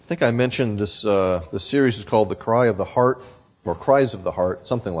think I mentioned this series is called The Cry of the Heart, or Cries of the Heart,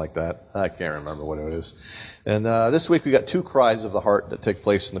 something like that. I can't remember what it is. And this week we got two cries of the heart that take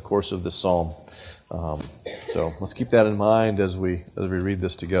place in the course of this psalm. So let's keep that in mind as we read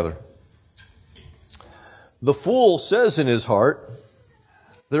this together. The fool says in his heart,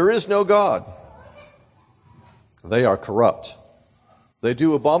 "There is no God." They are corrupt. They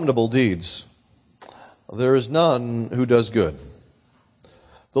do abominable deeds. There is none who does good.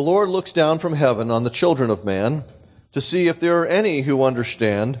 The Lord looks down from heaven on the children of man to see if there are any who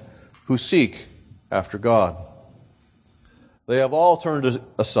understand, who seek after God. They have all turned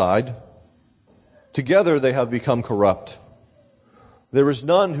aside. Together they have become corrupt. There is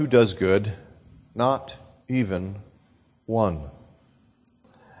none who does good, not even one.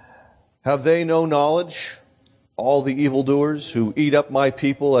 Have they no knowledge, all the evildoers who eat up my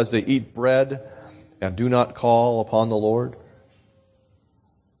people as they eat bread and do not call upon the Lord?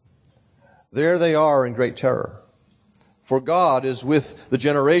 There they are in great terror, for God is with the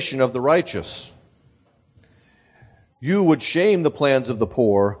generation of the righteous. You would shame the plans of the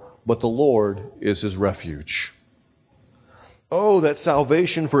poor, but the Lord is his refuge. Oh, that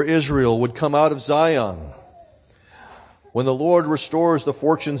salvation for Israel would come out of Zion. When the Lord restores the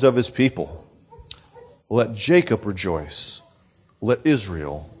fortunes of his people, let Jacob rejoice. Let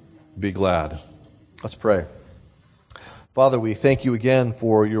Israel be glad. Let's pray. Father, we thank you again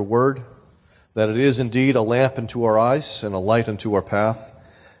for your word, that it is indeed a lamp unto our eyes and a light unto our path.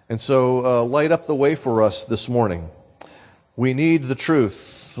 And so light up the way for us this morning. We need the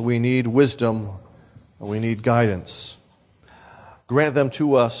truth. We need wisdom. We need guidance. Grant them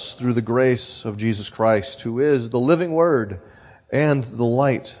to us through the grace of Jesus Christ, who is the living word and the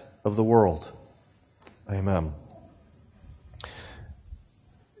light of the world. Amen.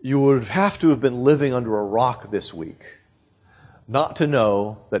 You would have to have been living under a rock this week not to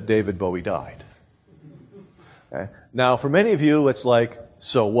know that David Bowie died. Okay? Now, for many of you, it's like,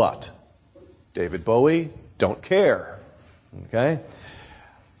 so what? David Bowie, don't care. Okay?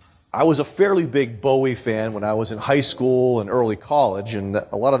 I was a fairly big Bowie fan when I was in high school and early college, and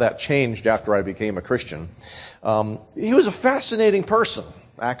a lot of that changed after I became a Christian. He was a fascinating person,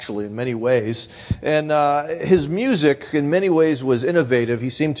 actually, in many ways. And his music, in many ways, was innovative. He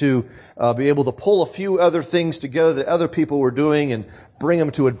seemed to be able to pull a few other things together that other people were doing and bring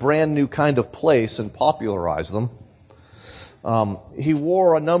them to a brand new kind of place and popularize them. He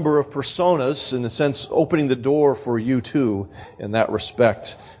wore a number of personas, in a sense, opening the door for U2 in that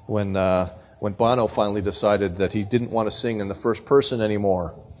respect when Bono finally decided that he didn't want to sing in the first person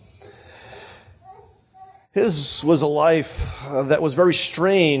anymore. His was a life that was very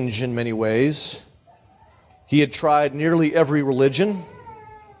strange in many ways. He had tried nearly every religion.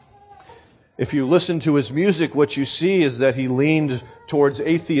 If you listen to his music, what you see is that he leaned towards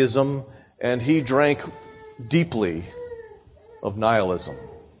atheism, and he drank deeply of nihilism.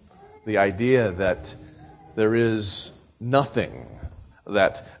 The idea that there is nothing,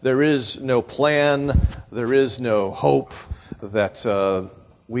 that there is no plan, there is no hope, that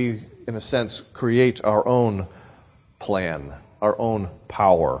we, in a sense, create our own plan, our own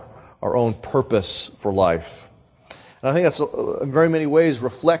power, our own purpose for life. And I think that's in very many ways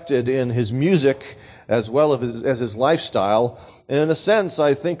reflected in his music as well as his lifestyle. And in a sense,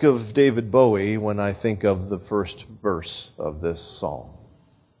 I think of David Bowie when I think of the first verse of this psalm.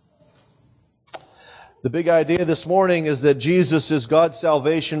 The big idea this morning is that Jesus is God's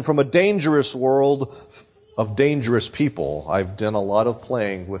salvation from a dangerous world of dangerous people. I've done a lot of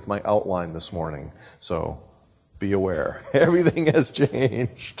playing with my outline this morning, so be aware. Everything has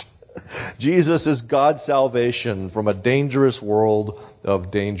changed. Jesus is God's salvation from a dangerous world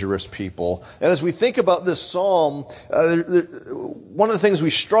of dangerous people. And as we think about this psalm, one of the things we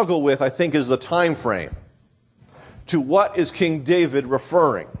struggle with, I think, is the time frame. To what is King David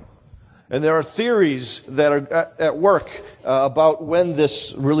referring? And there are theories that are at work about when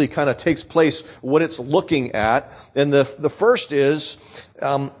this really kind of takes place, what it's looking at. And the first is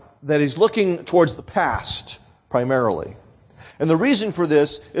that he's looking towards the past, primarily. And the reason for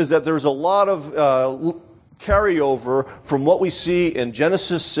this is that there's a lot of carryover from what we see in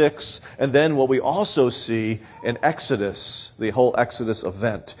Genesis 6 and then what we also see in Exodus, the whole Exodus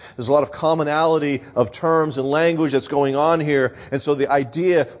event. There's a lot of commonality of terms and language that's going on here. And so the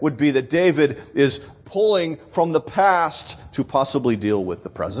idea would be that David is pulling from the past to possibly deal with the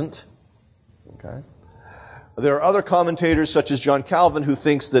present. Okay? There are other commentators such as John Calvin who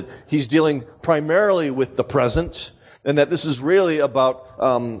thinks that he's dealing primarily with the present, and that this is really about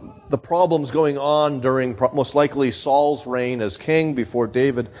the problems going on during most likely Saul's reign as king before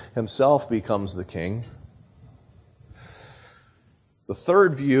David himself becomes the king. The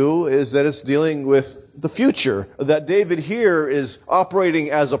third view is that it's dealing with the future, that David here is operating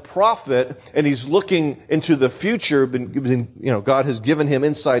as a prophet, and he's looking into the future. God has given him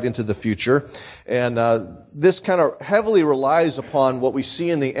insight into the future, and this kind of heavily relies upon what we see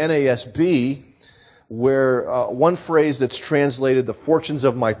in the NASB, where one phrase that's translated, "the fortunes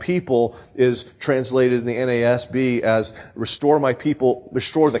of my people," is translated in the NASB as "restore my people,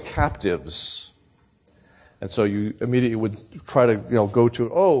 restore the captives." And so you immediately would try to, go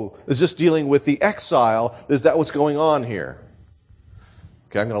to, is this dealing with the exile? Is that what's going on here?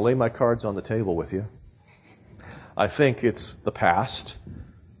 Okay, I'm going to lay my cards on the table with you. I think it's the past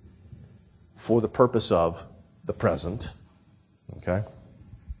for the purpose of the present. Okay?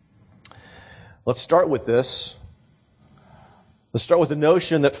 Let's start with this. Let's start with the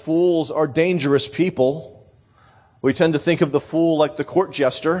notion that fools are dangerous people. We tend to think of the fool like the court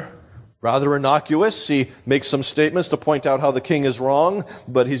jester. Rather innocuous. He makes some statements to point out how the king is wrong,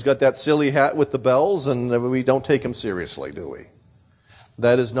 but he's got that silly hat with the bells, and we don't take him seriously, do we?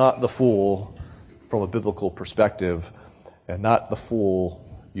 That is not the fool from a biblical perspective, and not the fool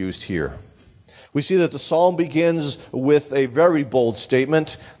used here. We see that the psalm begins with a very bold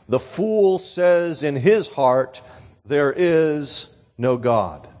statement. The fool says in his heart, "There is no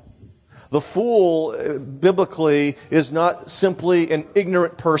God." The fool, biblically, is not simply an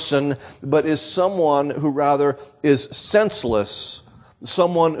ignorant person, but is someone who rather is senseless,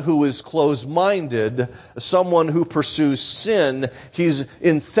 someone who is closed-minded, someone who pursues sin. He's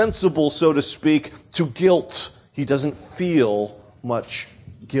insensible, so to speak, to guilt. He doesn't feel much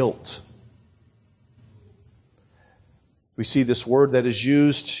guilt. We see this word that is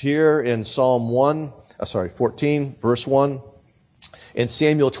used here in Psalm 14, verse 1. In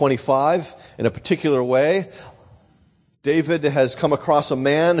Samuel 25, in a particular way, David has come across a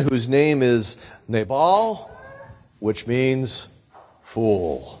man whose name is Nabal, which means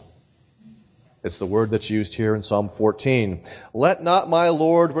fool. It's the word that's used here in Psalm 14. "Let not my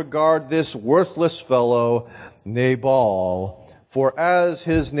Lord regard this worthless fellow, Nabal, for as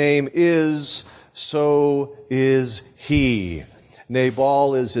his name is, so is he."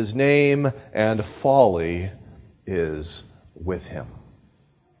 Nabal is his name, and folly is with him.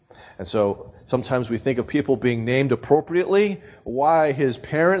 And so sometimes we think of people being named appropriately. Why his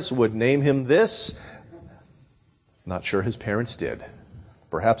parents would name him this? Not sure his parents did.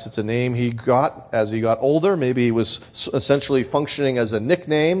 Perhaps it's a name he got as he got older. Maybe he was essentially functioning as a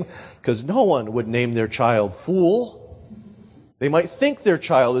nickname, because no one would name their child fool. They might think their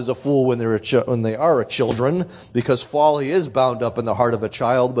child is a fool when they are children, because folly is bound up in the heart of a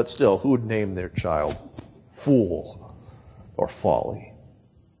child, but still, who would name their child fool or folly?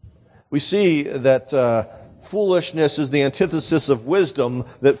 We see that foolishness is the antithesis of wisdom,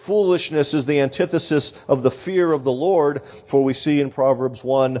 that foolishness is the antithesis of the fear of the Lord, for we see in Proverbs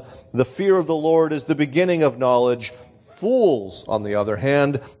 1, "The fear of the Lord is the beginning of knowledge. Fools, on the other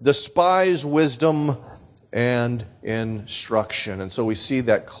hand, despise wisdom and instruction." And so we see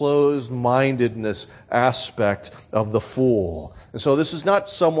that closed-mindedness aspect of the fool. And so this is not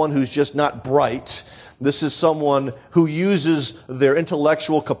someone who's just not bright. This is someone who uses their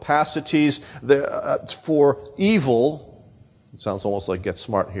intellectual capacities for evil. It sounds almost like Get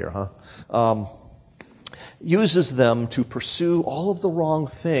Smart here, huh? Uses them to pursue all of the wrong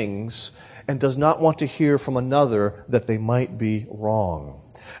things and does not want to hear from another that they might be wrong.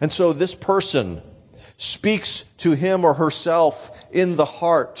 And so this person speaks to him or herself in the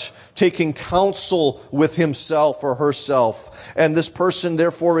heart, taking counsel with himself or herself. And this person,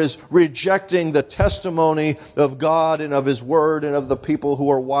 therefore, is rejecting the testimony of God and of His Word and of the people who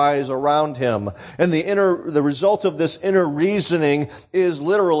are wise around him. And the result of this inner reasoning is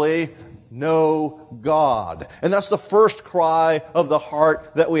literally no God. And that's the first cry of the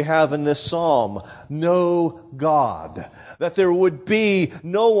heart that we have in this psalm. No God. That there would be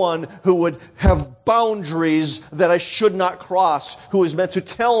no one who would have boundaries that I should not cross, who is meant to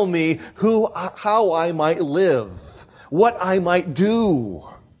tell me how I might live, what I might do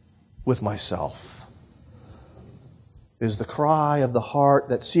with myself. It is the cry of the heart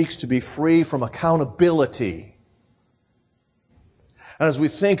that seeks to be free from accountability. And as we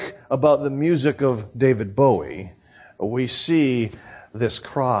think about the music of David Bowie, we see this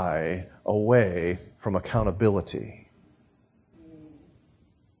cry away from accountability.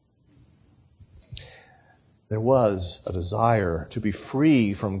 There was a desire to be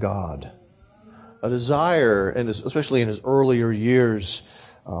free from God. A desire, and especially in his earlier years,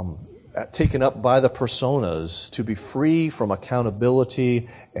 taken up by the personas, to be free from accountability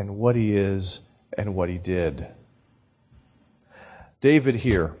and what he is and what he did. David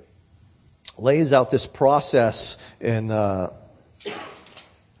here lays out this process in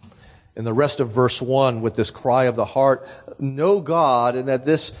in the rest of verse 1 with this cry of the heart, know God, and that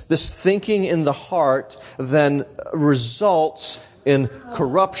this thinking in the heart then results in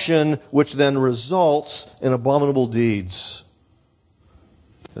corruption, which then results in abominable deeds.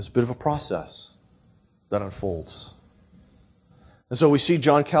 There's a bit of a process that unfolds. And so we see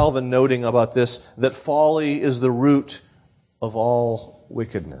John Calvin noting about this, that folly is the root of all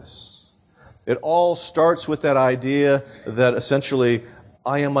wickedness. It all starts with that idea that essentially,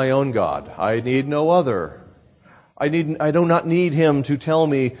 I am my own God. I need no other. I do not need him to tell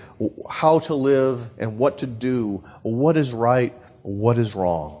me how to live and what to do, what is right, what is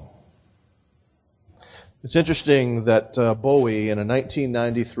wrong. It's interesting that Bowie, in a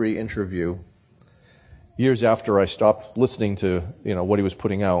 1993 interview, years after I stopped listening to what he was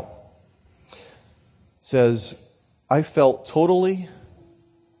putting out, says, I felt totally,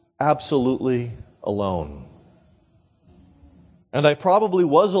 absolutely alone. And I probably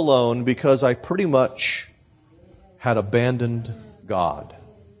was alone because I pretty much had abandoned God.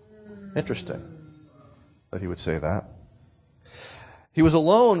 Interesting that he would say that. He was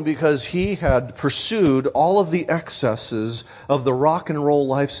alone because he had pursued all of the excesses of the rock and roll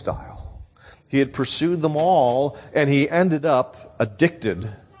lifestyle. He had pursued them all, and he ended up addicted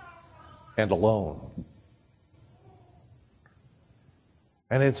and alone.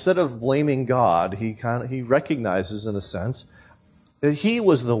 And instead of blaming God, he recognizes, in a sense, that he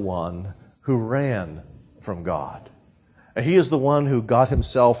was the one who ran from God. And he is the one who got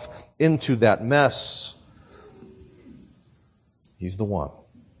himself into that mess. He's the one.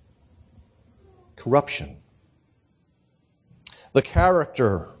 Corruption. The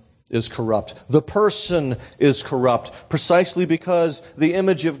character is corrupt. The person is corrupt, precisely because the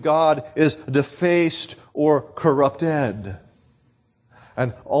image of God is defaced or corrupted.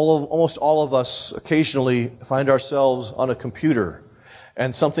 And almost all of us occasionally find ourselves on a computer,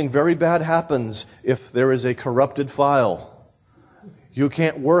 and something very bad happens if there is a corrupted file. You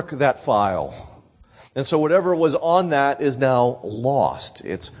can't work that file. And so whatever was on that is now lost.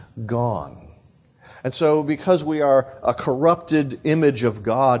 It's gone. And so because we are a corrupted image of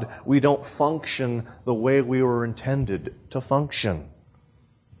God, we don't function the way we were intended to function.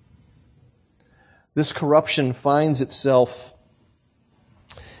 This corruption finds itself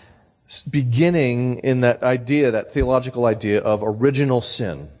beginning in that idea, that theological idea of original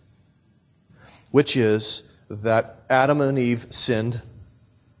sin, which is that Adam and Eve sinned.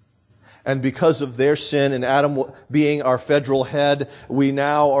 And because of their sin and Adam being our federal head, we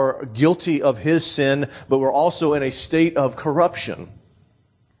now are guilty of his sin, but we're also in a state of corruption.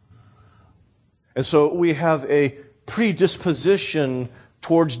 And so we have a predisposition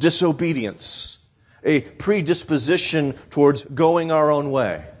towards disobedience, a predisposition towards going our own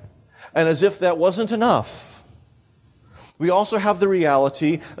way. And as if that wasn't enough, we also have the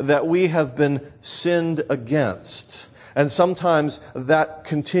reality that we have been sinned against. And sometimes that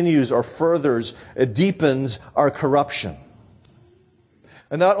continues or furthers, it deepens our corruption.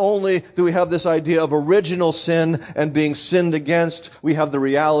 And not only do we have this idea of original sin and being sinned against, we have the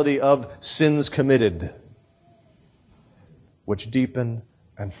reality of sins committed, which deepen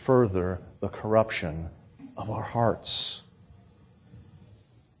and further the corruption of our hearts.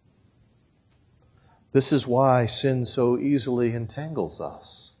 This is why sin so easily entangles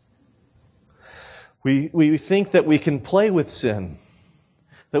us. We think that we can play with sin,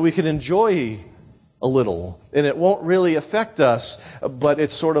 that we can enjoy a little, and it won't really affect us, but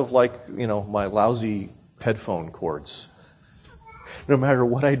it's sort of like, my lousy headphone cords. No matter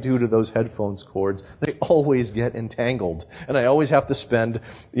what I do to those headphones cords, they always get entangled. And I always have to spend,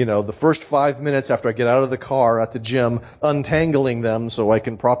 the first 5 minutes after I get out of the car at the gym untangling them so I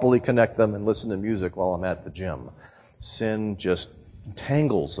can properly connect them and listen to music while I'm at the gym. Sin just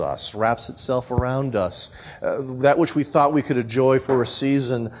entangles us, wraps itself around us. That which we thought we could enjoy for a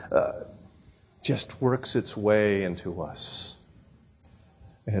season just works its way into us.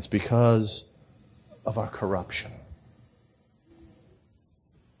 And it's because of our corruption.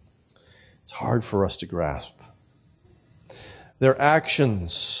 It's hard for us to grasp. Their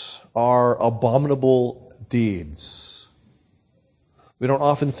actions are abominable deeds. We don't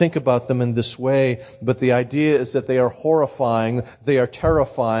often think about them in this way, but the idea is that they are horrifying, they are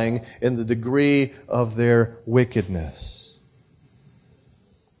terrifying in the degree of their wickedness.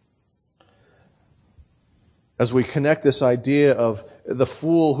 As we connect this idea of the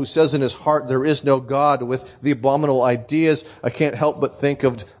fool who says in his heart there is no God with the abominable ideas, I can't help but think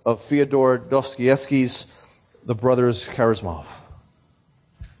of Fyodor Dostoevsky's The Brothers Karamazov.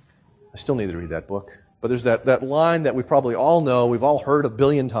 I still need to read that book. But there's that line that we probably all know, we've all heard a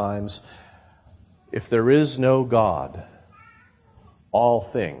billion times. If there is no God, all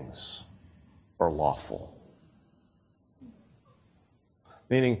things are lawful.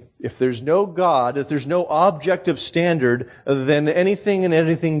 Meaning, if there's no God, if there's no objective standard, then anything and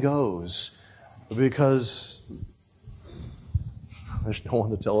anything goes. Because there's no one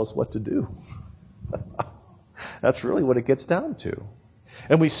to tell us what to do. That's really what it gets down to.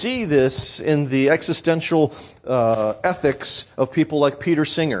 And we see this in the existential ethics of people like Peter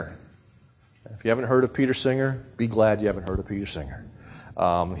Singer. If you haven't heard of Peter Singer, be glad you haven't heard of Peter Singer.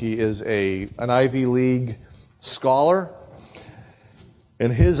 He is an Ivy League scholar,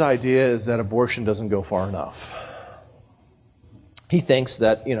 and his idea is that abortion doesn't go far enough. He thinks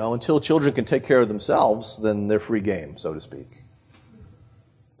that, until children can take care of themselves, then they're free game, so to speak.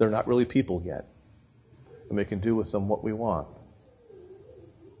 They're not really people yet, and we can do with them what we want.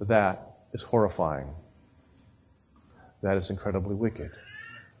 That is horrifying. That is incredibly wicked.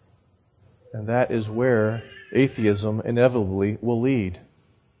 And that is where atheism inevitably will lead.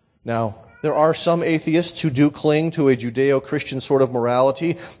 Now, there are some atheists who do cling to a Judeo-Christian sort of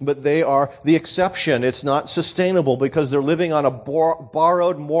morality, but they are the exception. It's not sustainable because they're living on a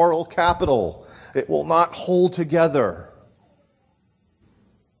borrowed moral capital. It will not hold together.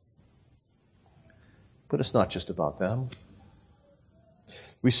 But it's not just about them.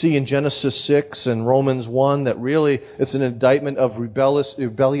 We see in Genesis 6 and Romans 1 that really it's an indictment of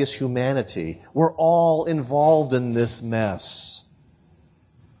rebellious humanity. We're all involved in this mess.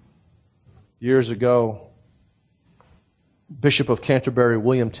 Years ago, Bishop of Canterbury,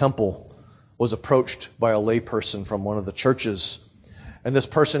 William Temple, was approached by a layperson from one of the churches. And this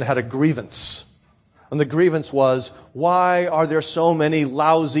person had a grievance. And the grievance was, why are there so many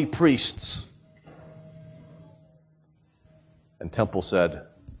lousy priests? And Temple said,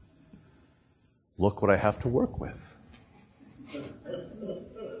 look what I have to work with.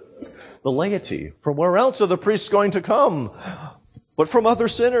 The laity. From where else are the priests going to come? But from other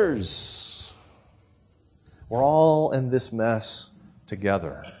sinners. We're all in this mess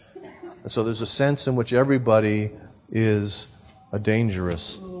together. And so there's a sense in which everybody is a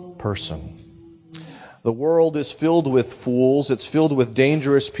dangerous person. The world is filled with fools. It's filled with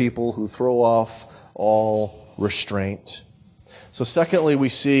dangerous people who throw off all restraint. So secondly, we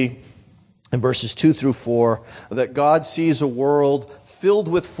see in verses 2 through 4 that God sees a world filled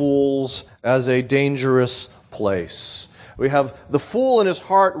with fools as a dangerous place. We have the fool in his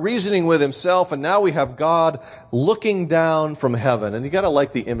heart reasoning with himself, and now we have God looking down from heaven. And you got to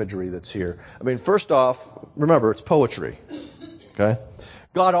like the imagery that's here. I mean, first off, remember, it's poetry. Okay?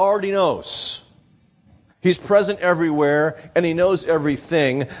 God already knows. He's present everywhere, and he knows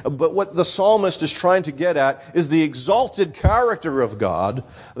everything. But what the psalmist is trying to get at is the exalted character of God,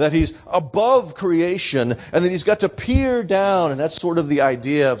 that he's above creation, and that he's got to peer down. And that's sort of the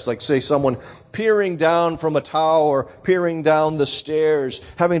idea of, like, say, someone peering down from a tower, peering down the stairs,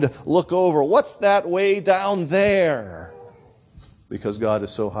 having to look over. What's that way down there? Because God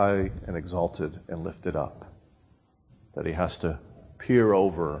is so high and exalted and lifted up that he has to peer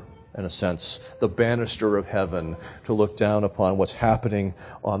over, in a sense, the banister of heaven to look down upon what's happening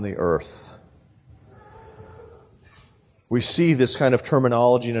on the earth. We see this kind of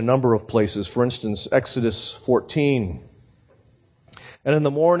terminology in a number of places. For instance, Exodus 14. And in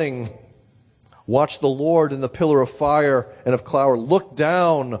the morning, watch the Lord in the pillar of fire and of cloud look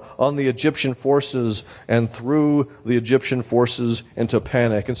down on the Egyptian forces and threw the Egyptian forces into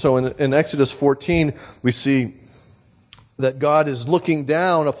panic. And so in Exodus 14, we see that God is looking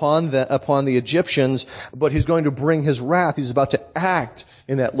down upon the Egyptians, but he's going to bring his wrath. He's about to act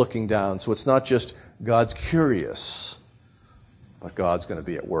in that looking down. So it's not just God's curious, but God's going to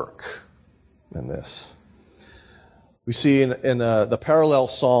be at work in this. We see in the parallel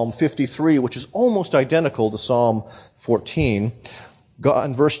Psalm 53, which is almost identical to Psalm 14, God,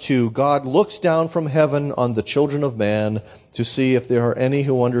 in verse 2, God looks down from heaven on the children of man to see if there are any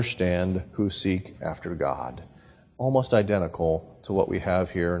who understand, who seek after God. Almost identical to what we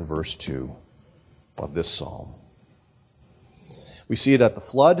have here in verse 2 of this psalm. We see it at the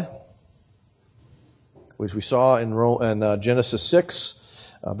flood, which we saw in Genesis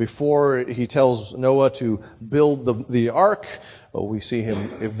 6. Before he tells Noah to build the ark, we see him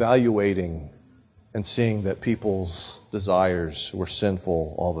evaluating and seeing that people's desires were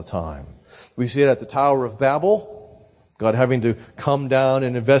sinful all the time. We see it at the Tower of Babel, God having to come down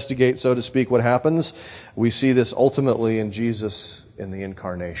and investigate, so to speak, what happens. We see this ultimately in Jesus in the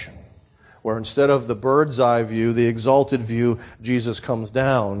incarnation, where instead of the bird's eye view, the exalted view, Jesus comes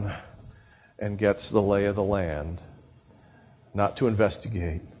down and gets the lay of the land, not to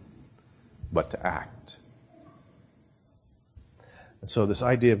investigate, but to act. And so this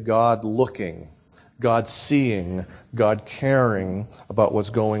idea of God looking, God seeing, God caring about what's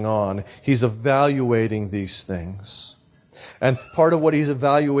going on. He's evaluating these things. And part of what he's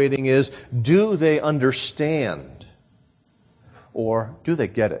evaluating is, do they understand? Or do they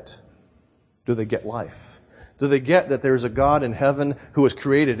get it? Do they get life? Do they get that there's a God in heaven who has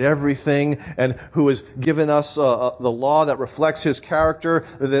created everything and who has given us the law that reflects his character,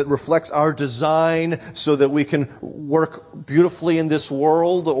 that reflects our design so that we can work beautifully in this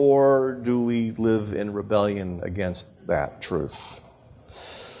world? Or do we live in rebellion against that truth?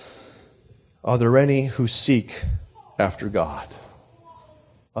 Are there any who seek after God?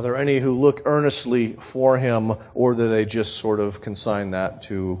 Are there any who look earnestly for him, or do they just sort of consign that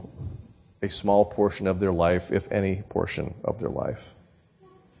to a small portion of their life, if any portion of their life?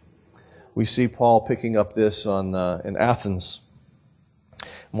 We see Paul picking up this in Athens,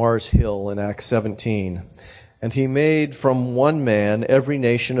 Mars Hill in Acts 17. And he made from one man every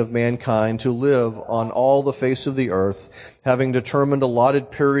nation of mankind to live on all the face of the earth, having determined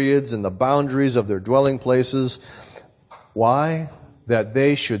allotted periods and the boundaries of their dwelling places. Why? That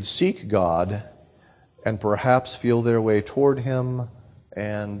they should seek God and perhaps feel their way toward him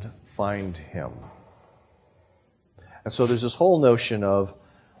and find him. And so there's this whole notion of,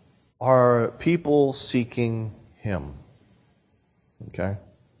 are people seeking him? Okay?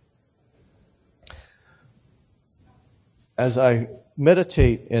 As I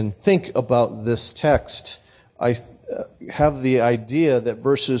meditate and think about this text, I have the idea that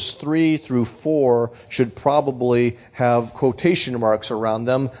verses 3 through 4 should probably have quotation marks around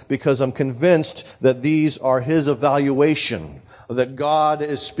them, because I'm convinced that these are his evaluation, that God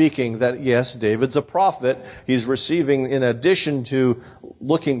is speaking, that yes, David's a prophet. He's receiving, in addition to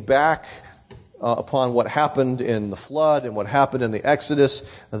looking back upon what happened in the flood and what happened in the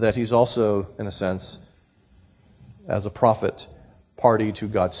Exodus, that he's also, in a sense, as a prophet, party to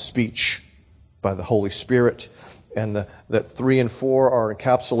God's speech by the Holy Spirit. And that 3 and 4 are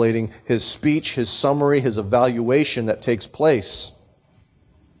encapsulating his speech, his summary, his evaluation that takes place.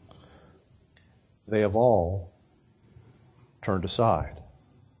 They have all turned aside.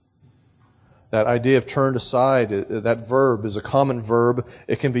 That idea of turned aside, that verb is a common verb.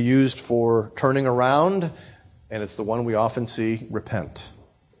 It can be used for turning around, and it's the one we often see, repent.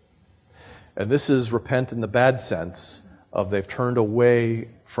 And this is repent in the bad sense of they've turned away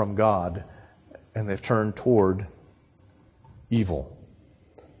from God and they've turned toward evil.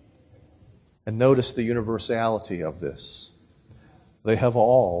 And notice the universality of this. They have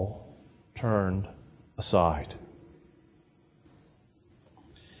all turned aside.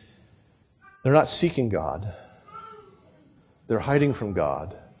 They're not seeking God. They're hiding from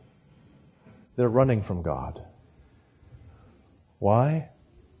God. They're running from God. Why?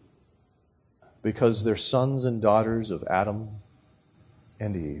 Because they're sons and daughters of Adam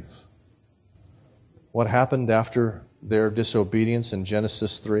and Eve. What happened after their disobedience in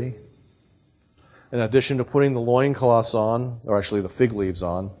Genesis 3? In addition to putting the loincloths on, or actually the fig leaves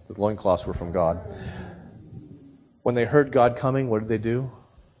on, the loincloths were from God. When they heard God coming, what did they do?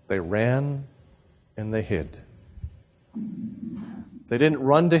 They ran and they hid. They didn't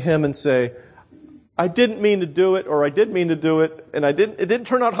run to him and say, I didn't mean to do it, or I did mean to do it, and it didn't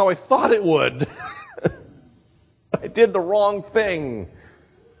turn out how I thought it would. I did the wrong thing.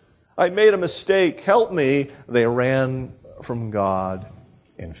 I made a mistake. Help me. They ran from God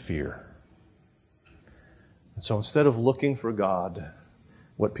in fear. And so instead of looking for God,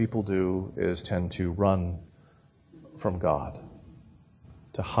 what people do is tend to run from God,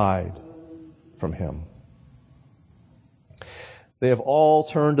 to hide from him. They have all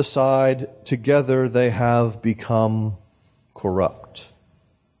turned aside. Together they have become corrupt.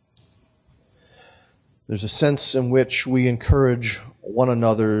 There's a sense in which we encourage one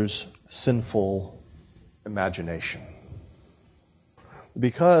another's sinful imagination.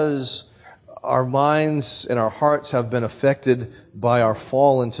 Because our minds and our hearts have been affected by our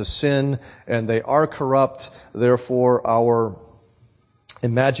fall into sin, and they are corrupt, therefore our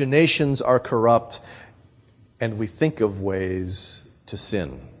imaginations are corrupt, and we think of ways to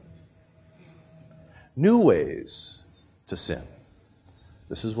sin. New ways to sin.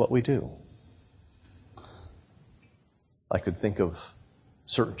 This is what we do. I could think of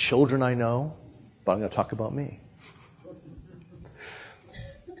certain children I know, but I'm going to talk about me.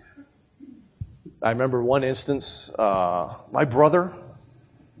 I remember one instance, my brother,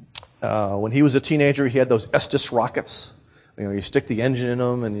 when he was a teenager, he had those Estes rockets. You know, you stick the engine in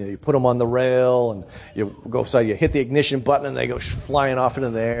them and you put them on the rail and you go outside, you hit the ignition button and they go flying off into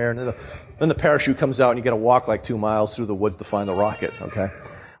the air. And then the parachute comes out and you got to walk like 2 miles through the woods to find the rocket, okay?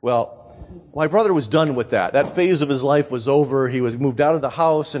 Well, My brother was done with that. That phase of his life was over. He was moved out of the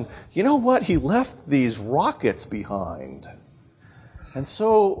house. And you know what? He left these rockets behind. And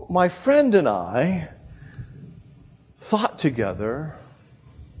so my friend and I thought together,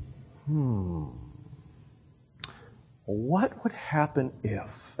 what would happen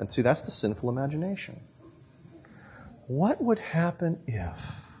if? And see, that's the sinful imagination. What would happen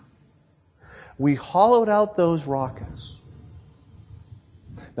if we hollowed out those rockets?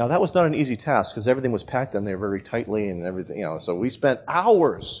 Now, that was not an easy task because everything was packed in there very tightly and everything, so we spent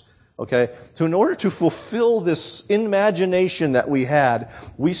hours, okay? So in order to fulfill this imagination that we had,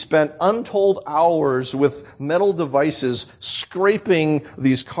 we spent untold hours with metal devices scraping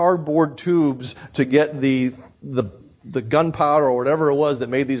these cardboard tubes to get the gunpowder or whatever it was that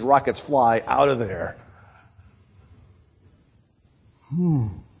made these rockets fly out of there.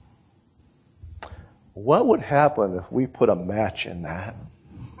 What would happen if we put a match in that?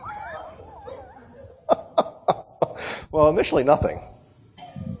 Well, initially nothing.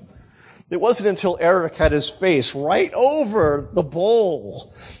 It wasn't until Eric had his face right over the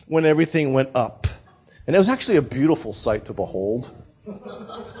bowl when everything went up. And it was actually a beautiful sight to behold.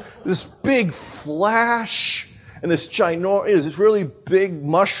 This big flash and this this really big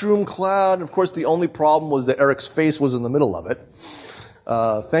mushroom cloud. And of course, the only problem was that Eric's face was in the middle of it.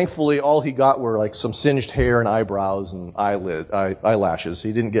 Thankfully, all he got were like some singed hair and eyebrows and eyelashes.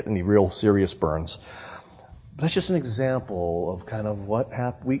 He didn't get any real serious burns. That's just an example of kind of what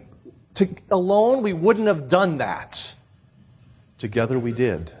happened. Alone, we wouldn't have done that. Together, we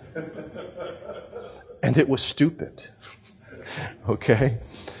did. And it was stupid. Okay?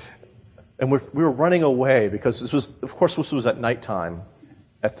 And we were running away because this was at nighttime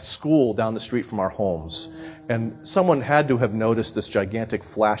at the school down the street from our homes. And someone had to have noticed this gigantic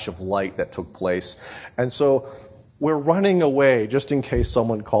flash of light that took place. And so we're running away just in case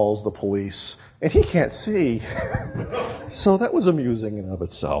someone calls the police. And he can't see. So that was amusing in and of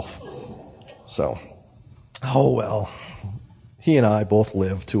itself. So, oh well. He and I both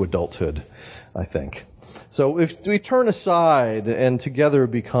lived to adulthood, I think. So if we turn aside and together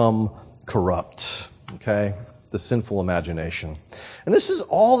become corrupt, okay, the sinful imagination. And this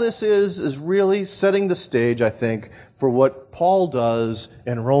is really setting the stage, I think, for what Paul does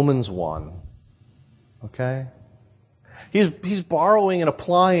in Romans 1. Okay? He's borrowing and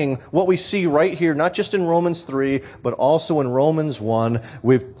applying what we see right here, not just in Romans 3, but also in Romans 1,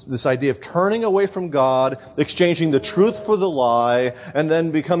 with this idea of turning away from God, exchanging the truth for the lie, and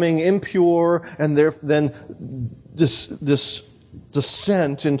then becoming impure, and then this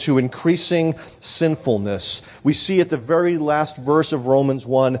descent into increasing sinfulness. We see at the very last verse of Romans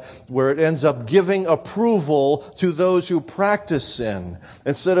 1 where it ends up giving approval to those who practice sin.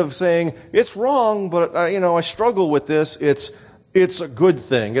 Instead of saying, it's wrong, but I struggle with this, it's a good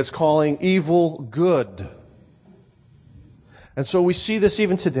thing. It's calling evil good. And so we see this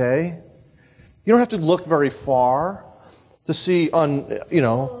even today. You don't have to look very far to see on,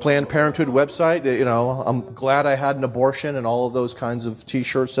 Planned Parenthood website, I'm glad I had an abortion and all of those kinds of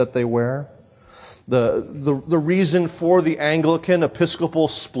t-shirts that they wear. The reason for the Anglican Episcopal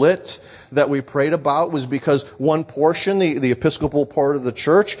split that we prayed about was because one portion, the Episcopal part of the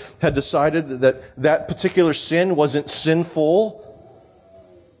church, had decided that particular sin wasn't sinful.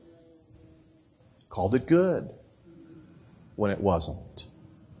 Called it good when it wasn't.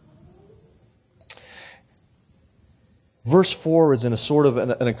 Verse 4 is in a sort of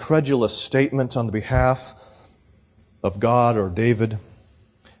an incredulous statement on the behalf of God or David,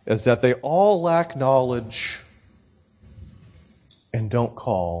 is that they all lack knowledge and don't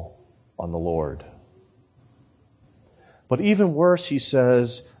call on the Lord. But even worse, he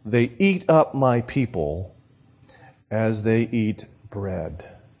says, they eat up my people as they eat bread.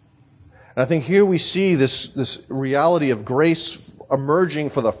 And I think here we see this reality of grace emerging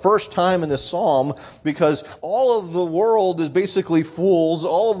for the first time in this psalm, because all of the world is basically fools.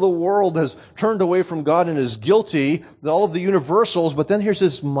 All of the world has turned away from God and is guilty. All of the universals. But then here's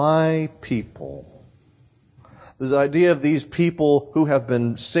this, my people. This idea of these people who have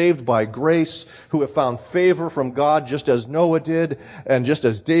been saved by grace, who have found favor from God just as Noah did and just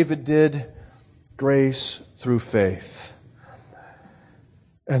as David did. Grace through faith.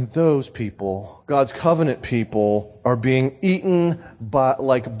 And those people, God's covenant people, are being eaten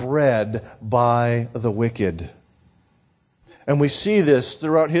like bread by the wicked. And we see this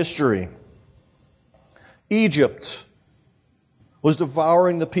throughout history. Egypt was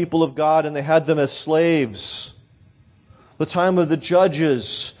devouring the people of God, and they had them as slaves. The time of the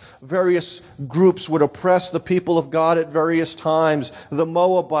judges, various groups would oppress the people of God at various times. The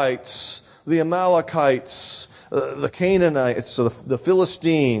Moabites, the Amalekites, the Canaanites, so the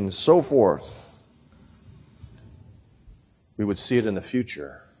Philistines, so forth. We would see it in the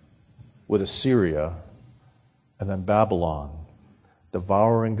future with Assyria and then Babylon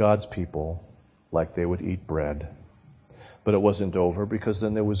devouring God's people like they would eat bread. But it wasn't over, because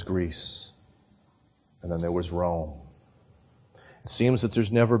then there was Greece, and then there was Rome. It seems that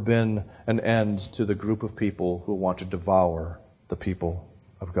there's never been an end to the group of people who want to devour the people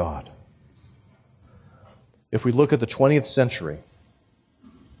of God. If we look at the 20th century,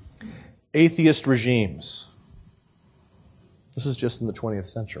 atheist regimes, this is just in the 20th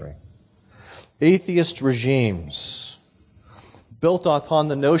century, atheist regimes built upon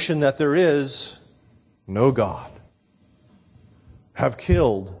the notion that there is no God have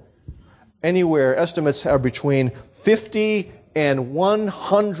killed anywhere, estimates are between 50 and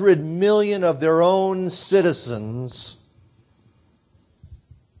 100 million of their own citizens.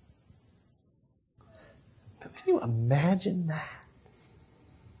 Can you imagine that?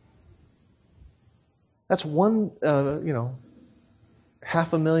 That's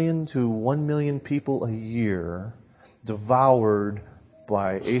 500,000 to 1 million people a year devoured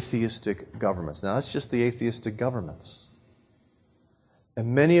by atheistic governments. Now, that's just the atheistic governments.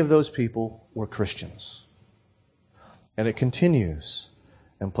 And many of those people were Christians. And it continues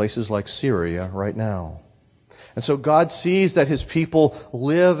in places like Syria right now. And so God sees that His people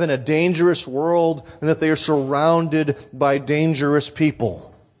live in a dangerous world and that they are surrounded by dangerous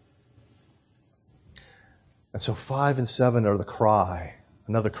people. And so 5 and 7 are the cry,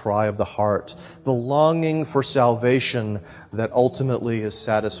 another cry of the heart, the longing for salvation that ultimately is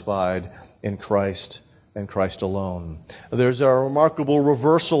satisfied in Christ and Christ alone. There's a remarkable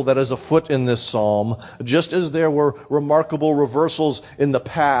reversal that is afoot in this psalm, just as there were remarkable reversals in the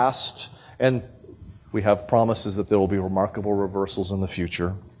past, and we have promises that there will be remarkable reversals in the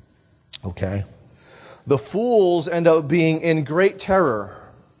future. Okay? The fools end up being in great terror.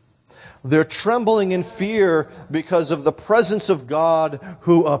 They're trembling in fear because of the presence of God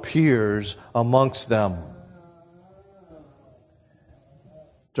who appears amongst them.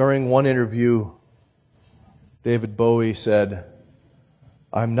 During one interview, David Bowie said,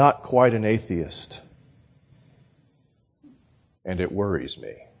 "I'm not quite an atheist, and it worries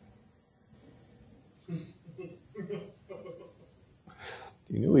me."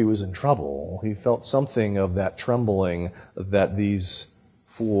 He knew he was in trouble. He felt something of that trembling that these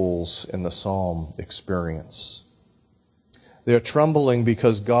fools in the psalm experience. They're trembling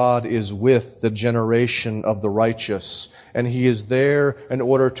because God is with the generation of the righteous, and He is there in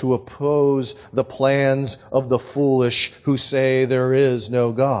order to oppose the plans of the foolish who say there is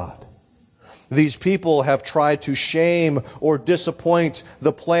no God. These people have tried to shame or disappoint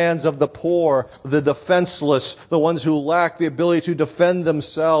the plans of the poor, the defenseless, the ones who lack the ability to defend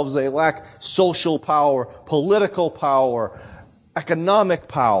themselves. They lack social power, political power, economic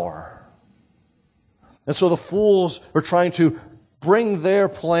power. And so the fools are trying to bring their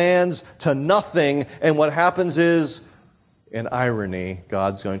plans to nothing, and what happens is, in irony,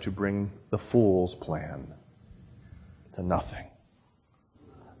 God's going to bring the fool's plan to nothing.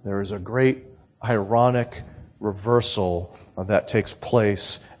 There is a great ironic reversal that takes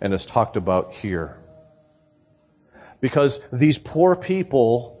place and is talked about here. Because these poor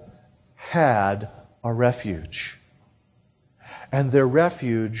people had a refuge, and their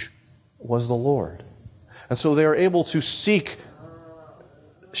refuge was the Lord. And so they are able to seek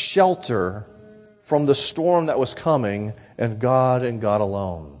shelter from the storm that was coming, and God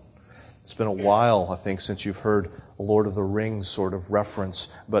alone. It's been a while, I think, since you've heard a Lord of the Rings sort of reference,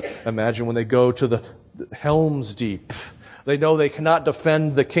 but imagine when they go to the Helm's Deep. They know they cannot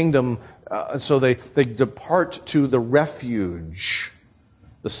defend the kingdom, so they depart to the refuge,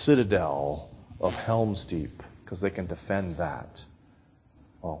 the citadel of Helm's Deep, because they can defend that.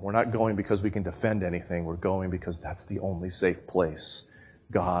 Well, we're not going because we can defend anything. We're going because that's the only safe place,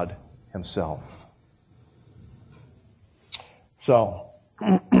 God Himself. So,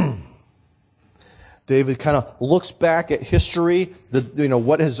 David kind of looks back at history,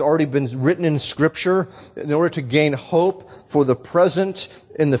 what has already been written in Scripture, in order to gain hope for the present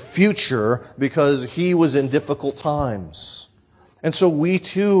and the future, because he was in difficult times. And so we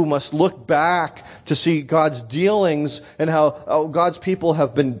too must look back to see God's dealings and how God's people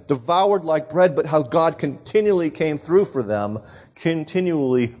have been devoured like bread, but how God continually came through for them,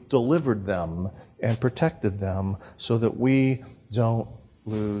 continually delivered them and protected them, so that we don't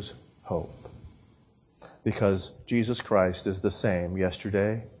lose hope. Because Jesus Christ is the same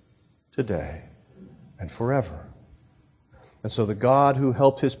yesterday, today, and forever. And so the God who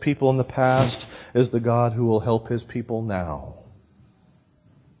helped His people in the past is the God who will help His people now.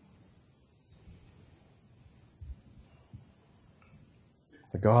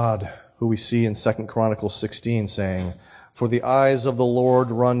 The God who we see in 2 Chronicles 16 saying, "For the eyes of the Lord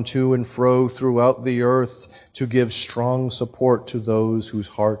run to and fro throughout the earth to give strong support to those whose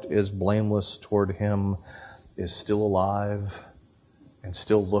heart is blameless toward him," is still alive and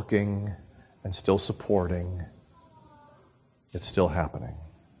still looking and still supporting. It's still happening.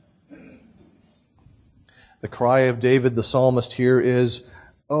 The cry of David the psalmist here is,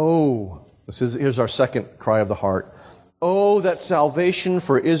 "Oh," here's our second cry of the heart, "Oh, that salvation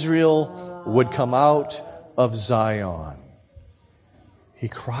for Israel would come out of Zion." He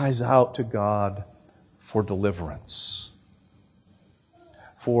cries out to God for deliverance.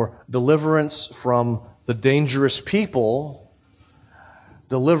 For deliverance from the dangerous people,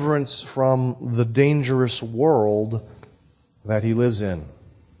 deliverance from the dangerous world that he lives in.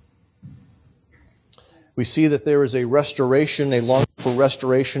 We see that there is a restoration, a longing for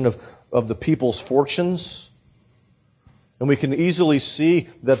restoration of the people's fortunes. And we can easily see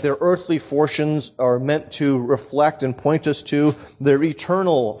that their earthly fortunes are meant to reflect and point us to their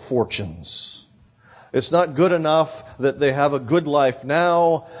eternal fortunes. It's not good enough that they have a good life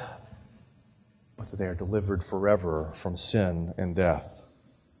now, but that they are delivered forever from sin and death.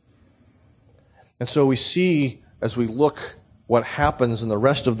 And so we see, as we look what happens in the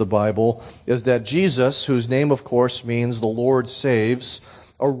rest of the Bible, is that Jesus, whose name of course means the Lord saves,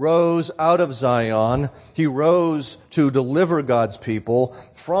 arose out of Zion. He rose to deliver God's people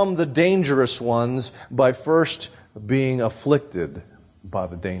from the dangerous ones by first being afflicted by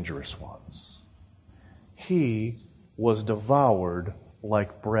the dangerous ones. He was devoured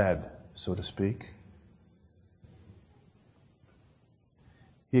like bread, so to speak.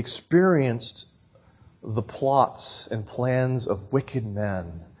 He experienced the plots and plans of wicked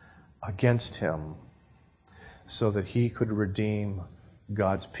men against him so that he could redeem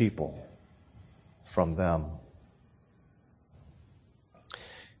God's people from them.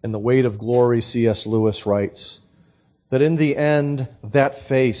 In The Weight of Glory, C.S. Lewis writes that in the end, that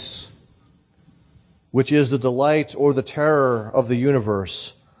face, which is the delight or the terror of the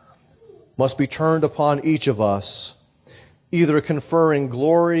universe, must be turned upon each of us, either conferring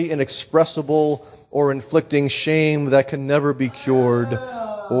glory inexpressible or inflicting shame that can never be cured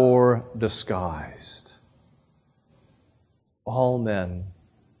or disguised. All men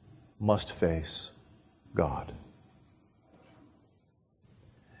must face God.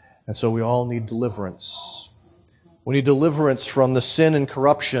 And so we all need deliverance. We need deliverance from the sin and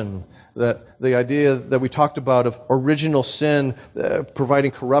corruption, that the idea that we talked about of original sin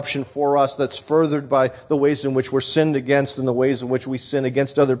providing corruption for us that's furthered by the ways in which we're sinned against and the ways in which we sin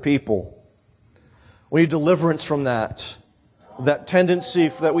against other people. We need deliverance from that tendency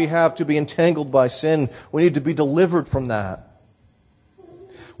that we have to be entangled by sin. We need to be delivered from that.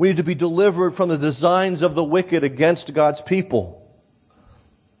 We need to be delivered from the designs of the wicked against God's people.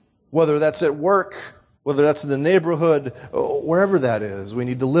 Whether that's at work, whether that's in the neighborhood, wherever that is, we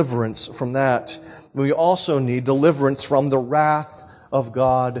need deliverance from that. We also need deliverance from the wrath of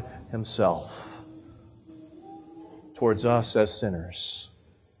God himself towards us as sinners.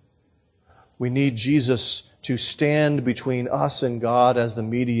 We need Jesus to stand between us and God as the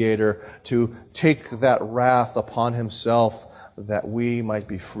mediator, to take that wrath upon himself that we might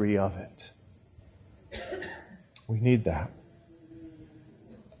be free of it. We need that.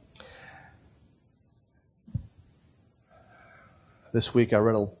 This week I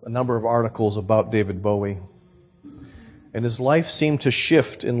read a number of articles about David Bowie, and his life seemed to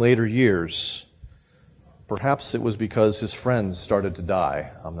shift in later years. Perhaps it was because his friends started to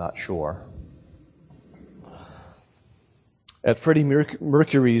die. I'm not sure. At Freddie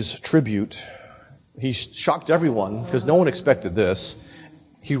Mercury's tribute, he shocked everyone because no one expected this.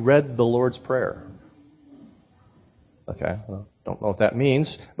 He read the Lord's Prayer. Okay, well, don't know what that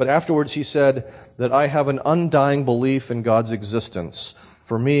means. But afterwards he said that I have an undying belief in God's existence.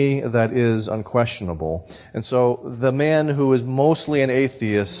 For me, that is unquestionable. And so the man who is mostly an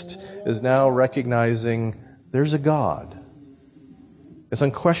atheist is now recognizing there's a God. It's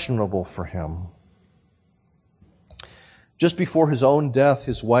unquestionable for him. Just before his own death,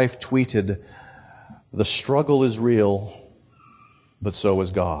 his wife tweeted, "The struggle is real, but so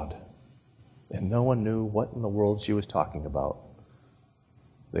is God." And no one knew what in the world she was talking about,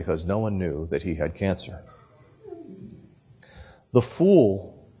 because no one knew that he had cancer. The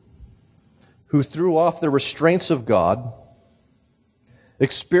fool who threw off the restraints of God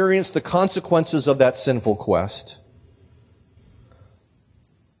experienced the consequences of that sinful quest.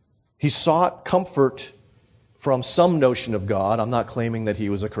 He sought comfort from some notion of God. I'm not claiming that he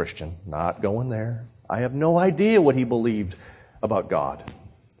was a Christian. Not going there. I have no idea what he believed about God.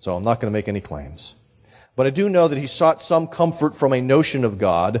 So I'm not going to make any claims. But I do know that he sought some comfort from a notion of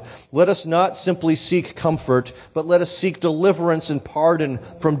God. Let us not simply seek comfort, but let us seek deliverance and pardon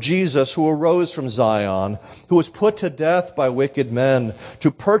from Jesus, who arose from Zion, who was put to death by wicked men,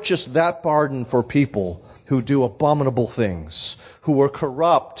 to purchase that pardon for people who do abominable things, who are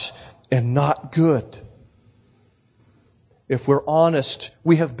corrupt and not good. If we're honest,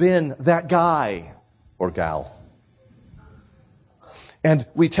 we have been that guy or gal. And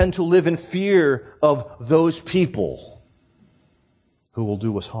we tend to live in fear of those people who will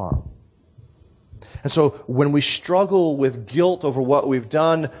do us harm. And so when we struggle with guilt over what we've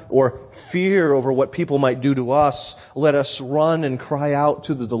done or fear over what people might do to us, let us run and cry out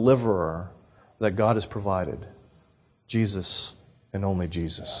to the deliverer that God has provided. Jesus and only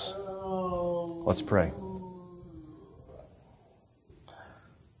Jesus. Let's pray.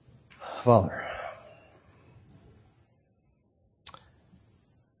 Father,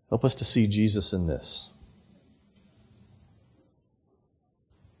 help us to see Jesus in this.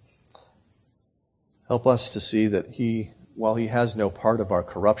 Help us to see that He, while He has no part of our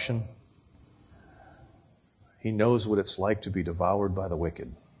corruption, He knows what it's like to be devoured by the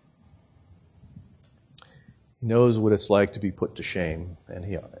wicked. He knows what it's like to be put to shame, and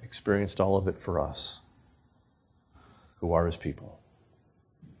He experienced all of it for us, who are His people.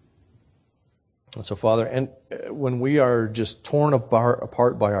 And so, Father, and when we are just torn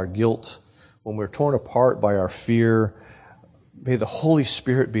apart by our guilt, when we're torn apart by our fear, may the Holy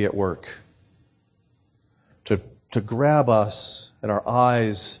Spirit be at work to grab us and our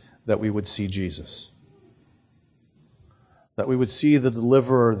eyes that we would see Jesus, that we would see the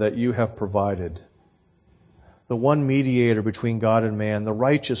deliverer that You have provided, the one mediator between God and man, the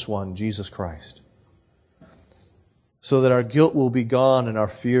righteous one, Jesus Christ, so that our guilt will be gone and our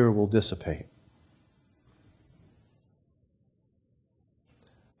fear will dissipate.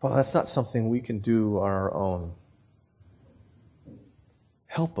 Well, that's not something we can do on our own.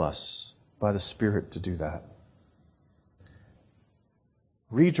 Help us by the Spirit to do that.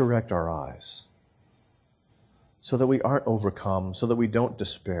 Redirect our eyes so that we aren't overcome, so that we don't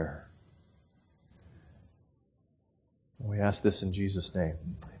despair. We ask this in Jesus' name.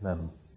 Amen.